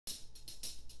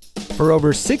For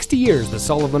over 60 years, the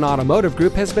Sullivan Automotive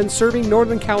Group has been serving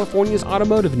Northern California's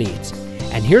automotive needs.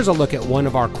 And here's a look at one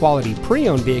of our quality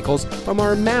pre-owned vehicles from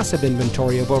our massive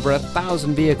inventory of over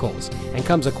 1,000 vehicles, and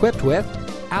comes equipped with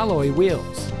alloy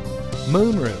wheels,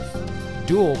 moonroof,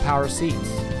 dual power seats,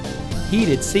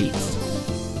 heated seats,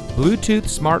 Bluetooth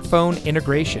smartphone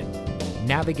integration,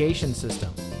 navigation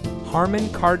system, Harman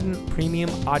Kardon premium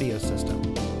audio system,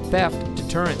 theft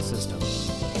deterrent system,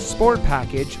 sport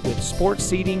package with sport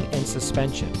seating and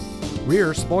suspension,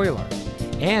 rear spoiler,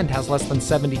 and has less than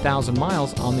 70,000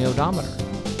 miles on the odometer.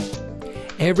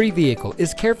 Every vehicle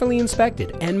is carefully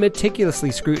inspected and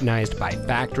meticulously scrutinized by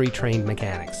factory-trained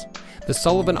mechanics. The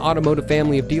Sullivan Automotive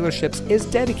family of dealerships is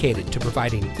dedicated to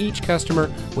providing each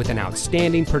customer with an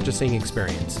outstanding purchasing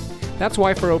experience. That's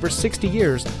why for over 60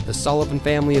 years, the Sullivan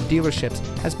family of dealerships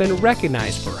has been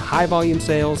recognized for high volume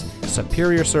sales,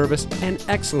 superior service, and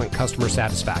excellent customer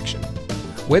satisfaction.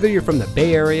 Whether you're from the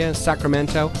Bay Area,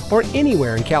 Sacramento, or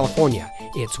anywhere in California,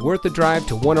 it's worth the drive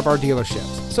to one of our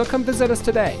dealerships. So come visit us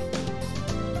today.